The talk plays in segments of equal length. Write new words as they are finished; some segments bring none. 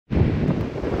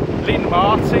Lynne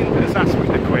Martin has asked me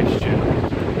the question,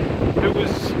 who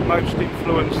was most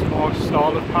influenced my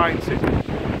style of painting?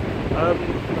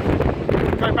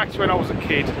 Going back to when I was a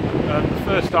kid, the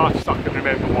first artist I can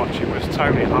remember watching was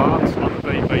Tony Hart on the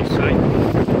BBC.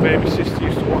 Me and my sister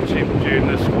used to watch him during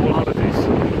the school holidays.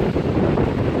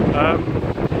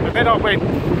 And then I went,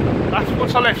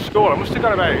 once I left school, I must have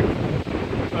got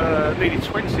about nearly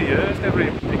 20 years, never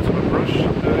even picked up a brush. It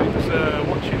was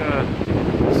watching a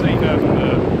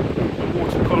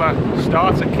watercolour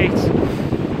starter kit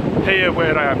here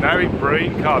where I am now in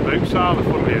Breen, Car Boot Sale,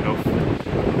 funnily enough.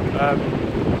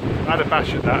 I had a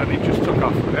bash at that and it just took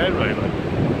off from there really.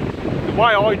 The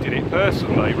way I did it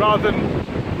personally, rather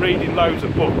than reading loads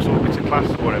of books or bits of class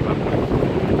or whatever,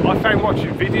 I found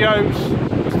watching videos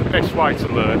was the best way to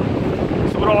learn.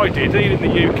 So what I did, here in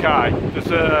the UK,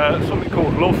 there's something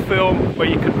called Love Film where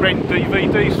you can rent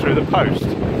DVDs through the post.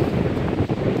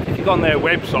 If you go on their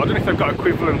website, I don't know if they've got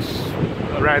equivalents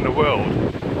around the world,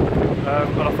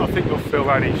 but I think Love Film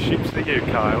only ships to the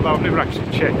UK, although I've never actually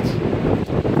checked.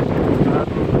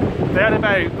 They had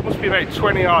there must be about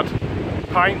 20 odd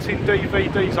painting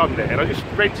DVDs on there, and I just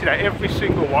rented out every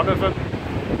single one of them.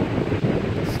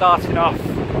 Starting off,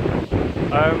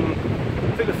 I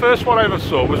think the first one I ever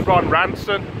saw was Ron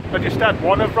Ranson. I just had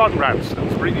one of Ron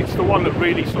Ranson's, but it's the one that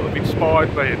really sort of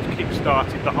inspired me and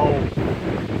kick-started the whole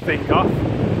thing off.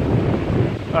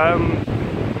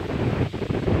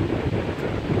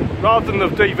 Rather than the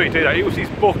DVD, it was his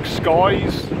book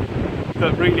Skies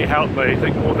that really helped me, I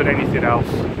think, more than anything else.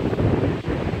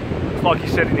 It's like he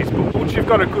said in his book, once you've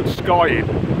got a good sky in,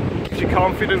 it gives you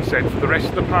confidence then for the rest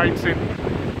of the painting.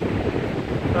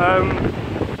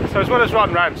 So as well as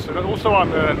Ron Ranson, also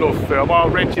on Love Film, I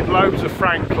rented loads of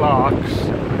Frank Clark's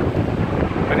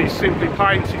and his Simply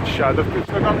Painted show. They've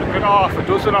got half a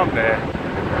dozen on there.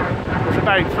 There's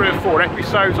about 3 or 4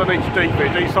 episodes on each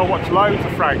DVD, so I watched loads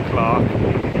of Frank Clark.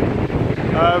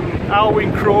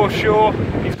 Alwyn Crawshaw,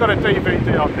 he's got a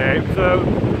DVD on there. It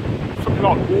was something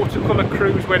like Watercolour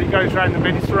Cruise where he goes around the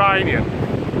Mediterranean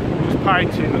just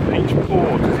painting each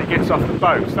port as he gets off the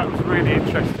boat. So that was a really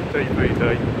interesting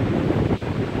DVD.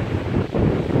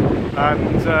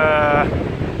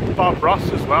 And Bob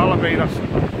Ross as well. I mean, I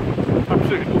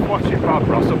absolutely love watching Bob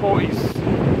Ross. I bought his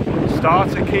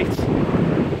starter kit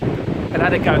and had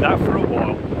to go that for a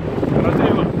while. And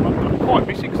I'm quite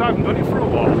missing because I haven't done it for a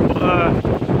while. But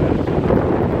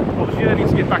I was yearning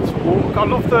to get back to work. I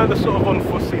love the sort of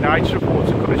unfussy nature of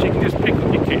watercolours. You can just pick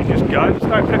up your kit and just go. There's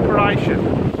no preparation.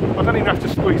 I don't even have to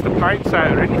squeeze the paints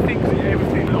out or anything because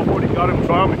everything I've already got them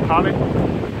dry on my palette.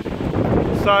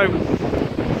 So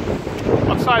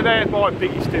I'd say they're my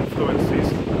biggest influences.